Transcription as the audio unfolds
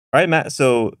All right, Matt.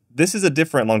 So this is a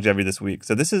different longevity this week.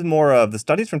 So this is more of the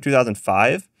studies from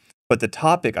 2005, but the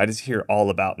topic I just hear all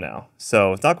about now.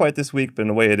 So it's not quite this week, but in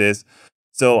a way it is.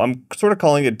 So I'm sort of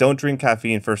calling it "Don't drink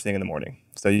caffeine first thing in the morning."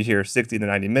 So you hear 60 to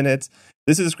 90 minutes.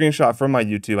 This is a screenshot from my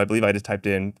YouTube. I believe I just typed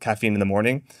in "caffeine in the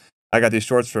morning." I got these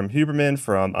shorts from Huberman,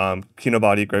 from Kino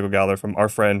Body, Grego Galler, from our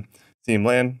friend Seam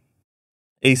Land,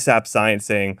 ASAP Science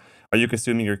saying, "Are you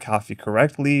consuming your coffee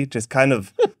correctly?" Just kind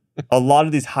of a lot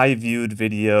of these high viewed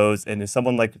videos, and as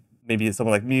someone like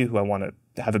me who I want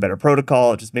to have a better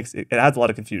protocol, it just makes it adds a lot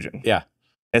of confusion. Yeah.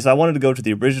 And so I wanted to go to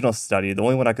the original study, the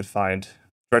only one I could find,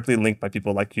 directly linked by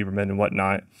people like Huberman and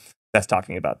whatnot, that's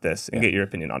talking about this, and get your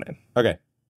opinion on it. Okay.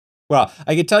 Well,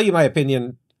 I can tell you my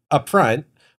opinion up front,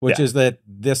 which is that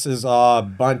this is a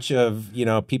bunch of,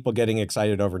 people getting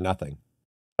excited over nothing.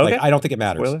 Okay. Like, I don't think it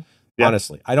matters. Spoiler? Yeah.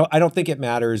 Honestly, I don't think it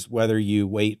matters whether you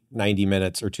wait 90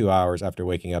 minutes or 2 hours after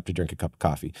waking up to drink a cup of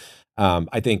coffee.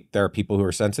 I think there are people who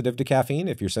are sensitive to caffeine.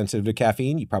 If you're sensitive to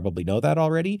caffeine, you probably know that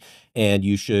already, and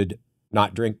you should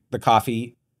not drink the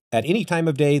coffee at any time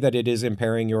of day that it is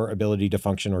impairing your ability to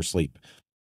function or sleep.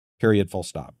 Period. Full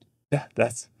stop. Yeah,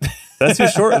 that's too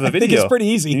short of a video. I think it's pretty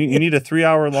easy. You need a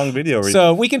 3-hour-long video.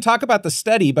 So we can talk about the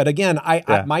study, but again,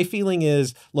 my feeling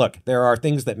is, look, there are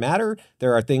things that matter.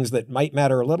 There are things that might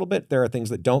matter a little bit. There are things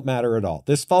that don't matter at all.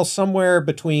 This falls somewhere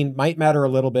between might matter a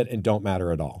little bit and don't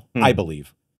matter at all, I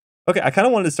believe. Okay, I kind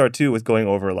of wanted to start too with going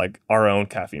over like our own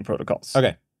caffeine protocols.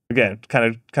 Okay. Again,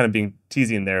 kind of being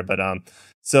teasing there, but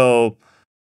so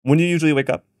when do you usually wake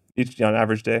up on an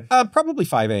average day? Probably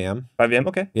 5 a.m. 5 a.m.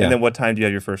 Okay. Yeah. And then what time do you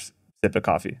have your first sip of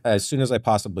coffee? As soon as I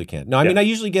possibly can. No, I mean, I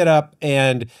usually get up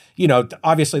and,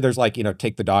 obviously there's like,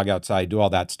 take the dog outside, do all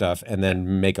that stuff, and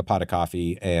then make a pot of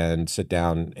coffee and sit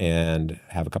down and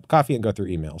have a cup of coffee and go through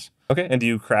emails. Okay. And do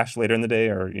you crash later in the day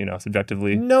or,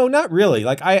 subjectively? No, not really.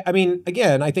 Like, I mean,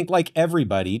 again, I think like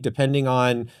everybody, depending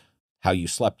on how you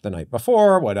slept the night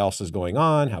before, what else is going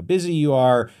on, how busy you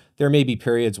are, there may be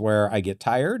periods where I get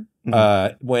tired.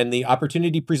 When the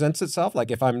opportunity presents itself, like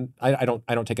if I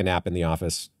don't take a nap in the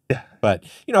office. Yeah. But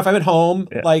if I'm at home,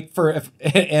 like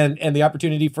and the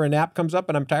opportunity for a nap comes up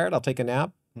and I'm tired, I'll take a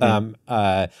nap.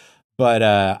 But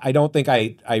I don't think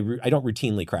I don't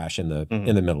routinely crash in the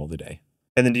middle of the day.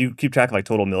 And then do you keep track of like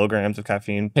total milligrams of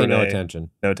caffeine per Pay no day?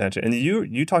 attention. No attention. And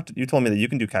you told me that you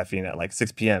can do caffeine at like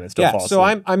 6 p.m. and still fall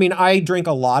asleep. So I drink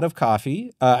a lot of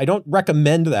coffee. I don't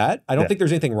recommend that. I don't think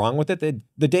there's anything wrong with it.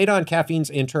 The data on caffeine's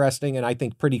interesting, and I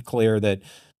think pretty clear that,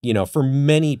 for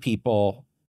many people,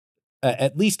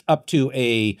 at least up to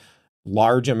a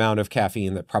large amount of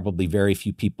caffeine that probably very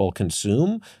few people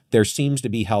consume, there seems to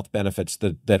be health benefits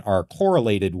that are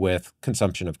correlated with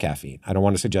consumption of caffeine. I don't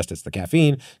want to suggest it's the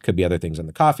caffeine. Could be other things in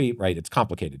the coffee, right? It's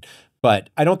complicated.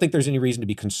 But I don't think there's any reason to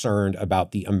be concerned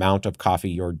about the amount of coffee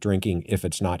you're drinking if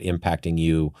it's not impacting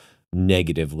you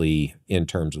negatively in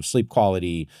terms of sleep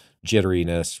quality,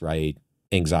 jitteriness, right?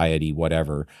 Anxiety,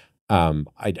 whatever.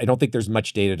 I don't think there's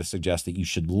much data to suggest that you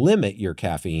should limit your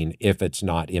caffeine if it's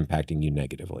not impacting you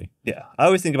negatively. Yeah. I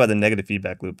always think about the negative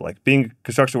feedback loop, like being a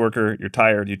construction worker, you're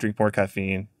tired, you drink more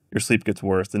caffeine, your sleep gets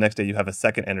worse. The next day you have a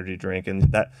second energy drink.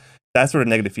 And that sort of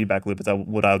negative feedback loop is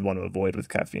what I would want to avoid with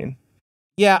caffeine.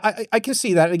 Yeah, I can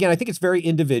see that. Again, I think it's very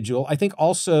individual. I think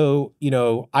also,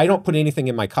 I don't put anything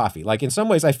in my coffee. Like in some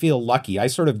ways I feel lucky. I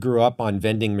sort of grew up on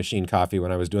vending machine coffee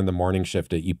when I was doing the morning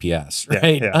shift at UPS,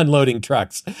 right? Yeah. Unloading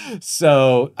trucks.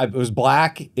 So it was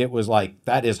black. It was like,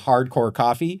 that is hardcore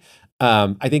coffee.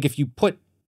 I think if you put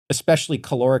especially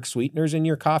caloric sweeteners in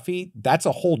your coffee, that's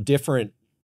a whole different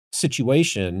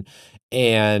situation.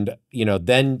 And,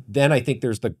 then I think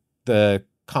there's the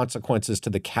consequences to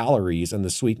the calories and the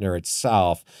sweetener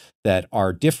itself that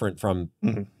are different from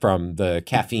the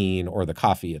caffeine or the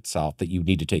coffee itself that you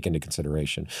need to take into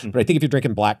consideration. But I think if you're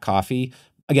drinking black coffee,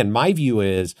 again, my view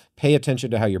is pay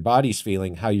attention to how your body's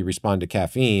feeling, how you respond to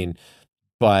caffeine.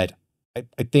 But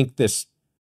I think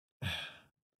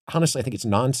honestly, I think it's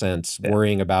nonsense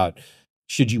worrying about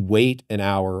should you wait an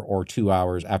hour or 2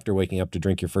 hours after waking up to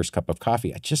drink your first cup of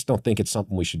coffee. I just don't think it's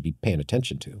something we should be paying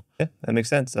attention to. Yeah, that makes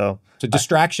sense. So it's a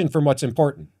distraction from what's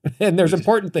important. And there's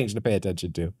important things to pay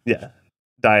attention to. Yeah.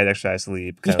 Diet, exercise,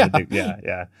 sleep.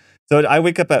 Yeah. So I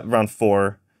wake up at around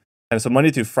 4. And so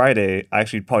Monday through Friday, I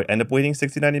actually probably end up waiting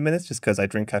 60, 90 minutes just because I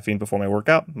drink caffeine before my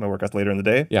workout. My workout's later in the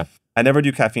day. Yeah. I never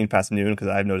do caffeine past noon because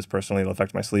I've noticed personally it'll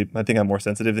affect my sleep. I think I'm more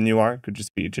sensitive than you are. Could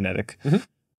just be genetic.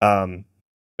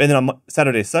 And then on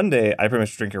Saturday, Sunday, I pretty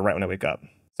much drink it right when I wake up.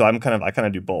 So I kind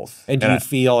of do both. And do you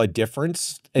feel a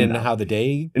difference in how the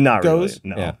day Not goes?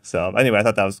 Really, no. Yeah. So anyway, I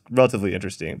thought that was relatively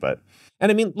interesting.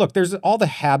 And I mean, look, there's all the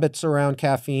habits around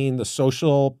caffeine, the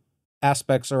social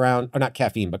aspects around, or not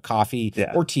caffeine, but coffee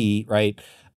Yeah. or tea, right?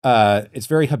 It's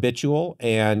very habitual.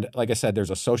 And like I said,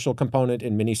 there's a social component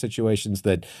in many situations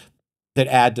that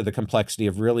add to the complexity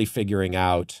of really figuring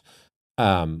out,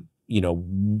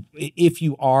 if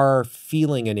you are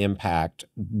feeling an impact,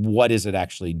 what is it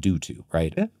actually due to,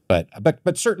 right? Yeah.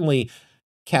 But certainly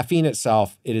caffeine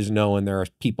itself, it is known there are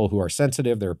people who are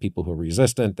sensitive, there are people who are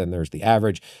resistant, then there's the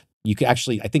average. You can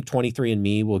actually, I think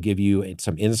 23andMe will give you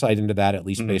some insight into that, at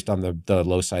least based on the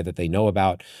loci that they know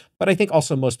about. But I think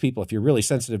also most people, if you're really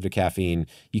sensitive to caffeine,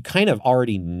 you kind of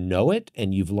already know it,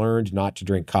 and you've learned not to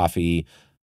drink coffee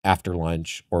after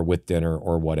lunch or with dinner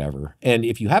or whatever. And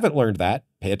if you haven't learned that,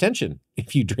 pay attention.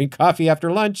 If you drink coffee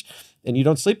after lunch and you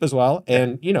don't sleep as well,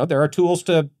 and there are tools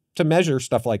to measure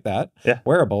stuff like that,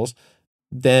 wearables,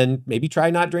 then maybe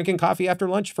try not drinking coffee after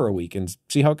lunch for a week and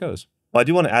see how it goes. Well, I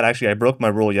do want to add, actually, I broke my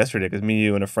rule yesterday because me,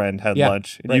 you, and a friend had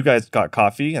lunch. And you guys got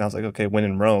coffee, and I was like, okay, when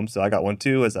in Rome. So I got one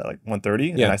too. It was at like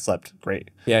 1:30, and I slept great.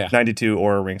 92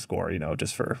 or a ring score,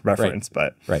 just for reference.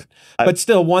 But but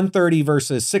still, 1:30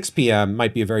 versus 6 p.m.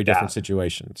 might be a very different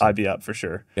situation. So. I'd be up for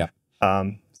sure. Yeah.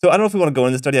 So I don't know if we want to go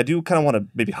into the study. I do kind of want to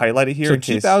maybe highlight it here. So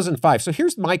 2005. So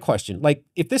here's my question. Like,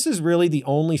 if this is really the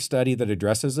only study that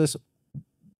addresses this,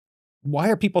 why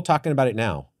are people talking about it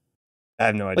now? I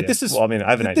have no idea. Like, this is, I have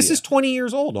an idea. This is 20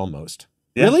 years old almost.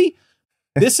 Yeah. Really?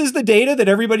 This is the data that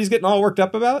everybody's getting all worked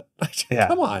up about?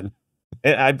 Come on.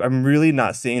 And I'm really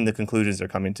not seeing the conclusions they're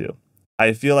coming to.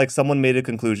 I feel like someone made a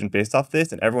conclusion based off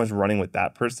this, and everyone's running with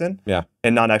that person. Yeah.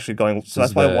 And not actually going. So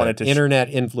that's why I wanted to.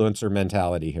 Internet influencer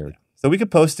mentality here. So we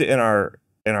could post it in our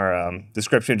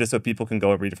description just so people can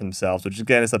go and read it for themselves, which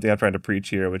again is something I'm trying to preach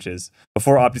here, which is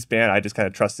before OptiSpan, I just kind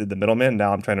of trusted the middleman.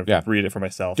 Now I'm trying to read it for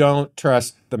myself. Don't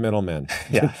trust the middleman.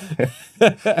 Exactly.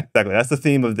 That's the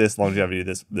theme of this longevity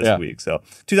this week. So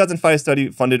 2005 study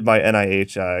funded by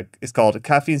NIH is called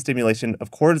Caffeine Stimulation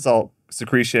of Cortisol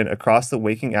Secretion Across the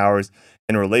Waking Hours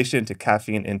in Relation to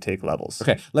Caffeine Intake Levels.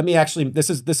 Okay, let me actually,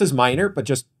 this is minor, but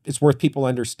just it's worth people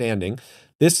understanding.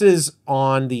 This is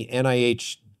on the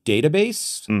NIH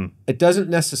database. It doesn't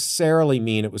necessarily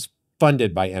mean it was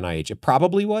funded by NIH. It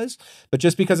probably was, but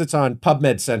just because it's on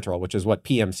PubMed Central, which is what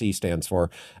PMC stands for,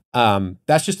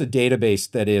 that's just a database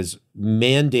that is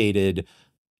mandated.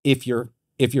 If your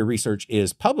research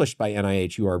is published by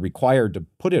NIH, you are required to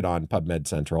put it on PubMed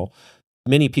Central.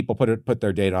 Many people put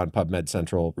their data on PubMed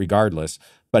Central regardless,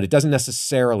 but it doesn't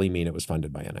necessarily mean it was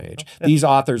funded by NIH. These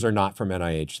authors are not from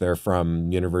NIH. They're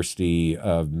from University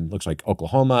of, looks like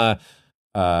Oklahoma,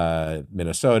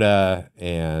 Minnesota,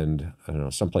 and I don't know,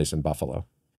 someplace in Buffalo.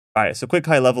 All right, so quick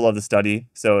high level of the study.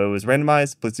 So it was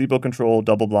randomized, placebo-controlled,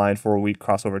 double-blind, 4-week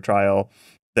crossover trial.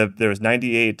 There was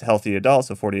 98 healthy adults,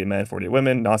 so 48 men, 48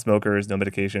 women, non-smokers, no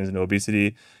medications, no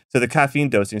obesity. So the caffeine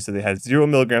dosing, so they had 0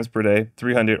 milligrams per day,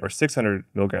 300 or 600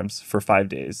 milligrams for 5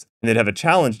 days. And they'd have a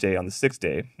challenge day on the 6th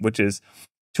day, which is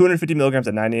 250 milligrams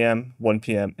at 9 a.m., 1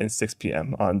 p.m., and 6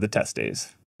 p.m. on the test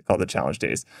days. They call it the challenge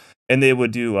days. And they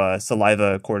would do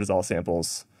saliva cortisol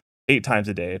samples 8 times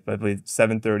a day, I believe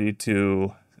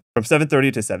from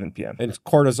 7:30 to 7 p.m. And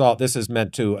cortisol, this is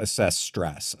meant to assess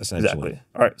stress, essentially. Exactly.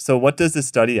 All right. So what does this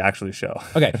study actually show?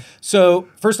 Okay. So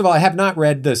first of all, I have not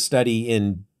read the study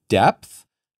in depth,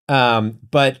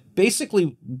 but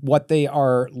basically what they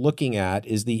are looking at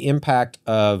is the impact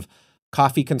of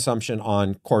coffee consumption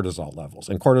on cortisol levels.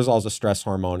 And cortisol is a stress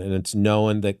hormone, and it's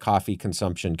known that coffee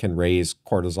consumption can raise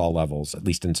cortisol levels, at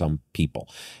least in some people.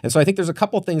 And so I think there's a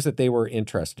couple things that they were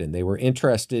interested in. They were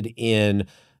interested in,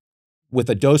 with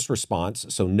a dose response,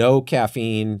 so no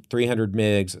caffeine, 300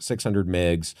 mgs, 600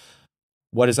 mgs,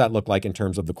 what does that look like in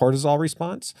terms of the cortisol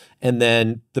response? And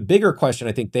then the bigger question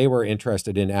I think they were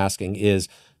interested in asking is,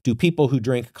 do people who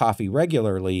drink coffee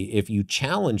regularly, if you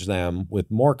challenge them with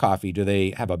more coffee, do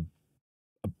they have a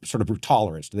sort of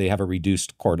tolerance? Do they have a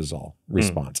reduced cortisol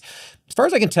response? As far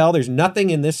as I can tell, there's nothing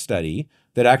in this study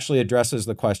that actually addresses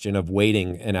the question of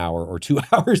waiting an hour or 2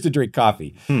 hours to drink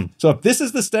coffee. So if this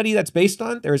is the study that's based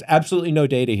on, there is absolutely no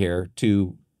data here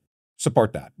to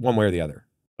support that one way or the other.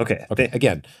 Okay.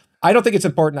 Again, I don't think it's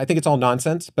important. I think it's all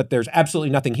nonsense, but there's absolutely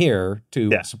nothing here to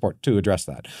address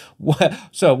that.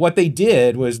 So what they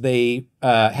did was they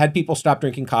had people stop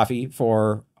drinking coffee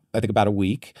for, I think, about a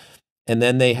week. And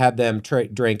then they had them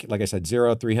drink, like I said,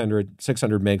 0, 300,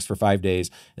 600 mgs for 5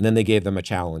 days. And then they gave them a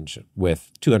challenge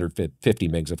with 250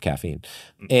 mgs of caffeine.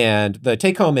 And the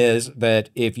take home is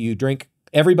that if you drink,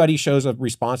 everybody shows a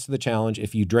response to the challenge.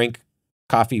 If you drink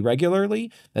coffee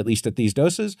regularly, at least at these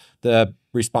doses, the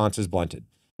response is blunted.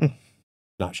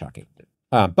 Not shocking,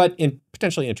 but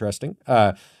potentially interesting.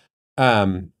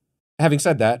 Having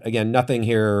said that, again, nothing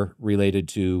here related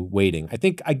to waiting.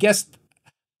 I guess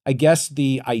I guess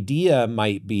the idea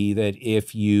might be that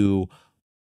if you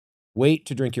wait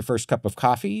to drink your first cup of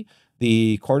coffee,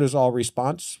 the cortisol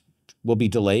response will be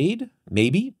delayed.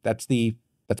 Maybe that's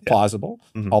plausible,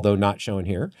 although not shown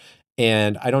here.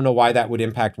 And I don't know why that would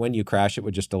impact when you crash. It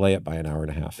would just delay it by an hour and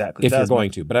a half Exactly. if you're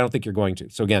going to, but I don't think you're going to.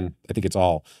 So again, I think it's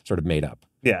all sort of made up.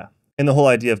 Yeah. And the whole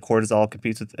idea of cortisol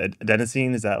competes with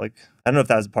adenosine, is that like, I don't know if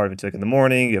that was part of it too. Like in the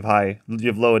morning, you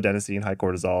have low adenosine, high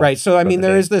cortisol. Right. So I mean,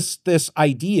 there is this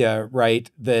idea, right,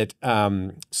 that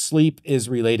sleep is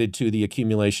related to the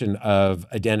accumulation of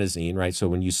adenosine, right? So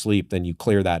when you sleep, then you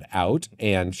clear that out.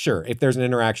 And sure, if there's an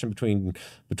interaction between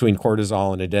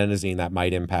cortisol and adenosine, that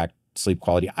might impact sleep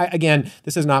quality. Again,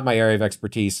 this is not my area of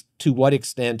expertise. To what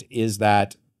extent is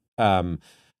that how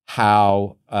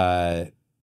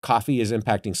coffee is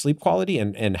impacting sleep quality,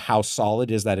 and how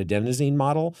solid is that adenosine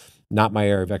model? Not my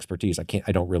area of expertise.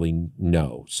 I don't really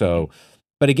know. So,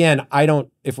 but again,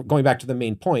 if we're going back to the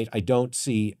main point, I don't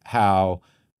see how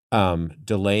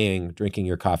delaying drinking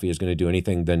your coffee is going to do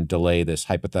anything than delay this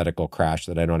hypothetical crash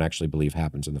that I don't actually believe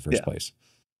happens in the first place.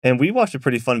 And we watched a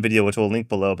pretty fun video, which we'll link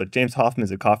below, but James Hoffman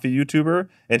is a coffee YouTuber,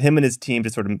 and him and his team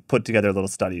just sort of put together a little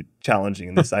study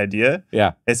challenging this idea.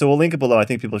 Yeah. And so we'll link it below. I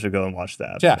think people should go and watch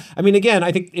that. Yeah. I mean, again,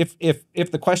 I think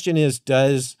if the question is,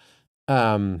 does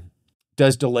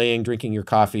delaying drinking your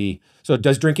coffee, so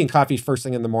does drinking coffee first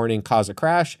thing in the morning cause a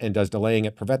crash, and does delaying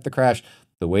it prevent the crash?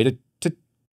 The way to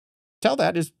tell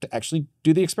that is to actually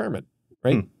do the experiment,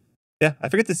 right? Yeah. I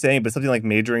forget the saying, but something like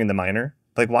majoring in the minor.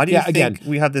 Like, why do you think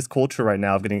we have this culture right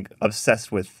now of getting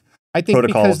obsessed with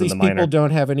protocols because in the minor? These people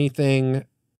don't have anything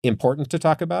important to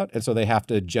talk about, and so they have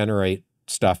to generate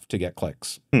stuff to get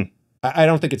clicks. I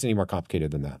don't think it's any more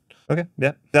complicated than that. Okay,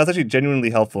 yeah. That was actually genuinely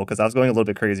helpful, because I was going a little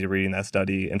bit crazy reading that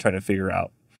study and trying to figure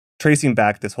out, tracing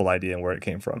back this whole idea and where it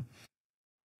came from.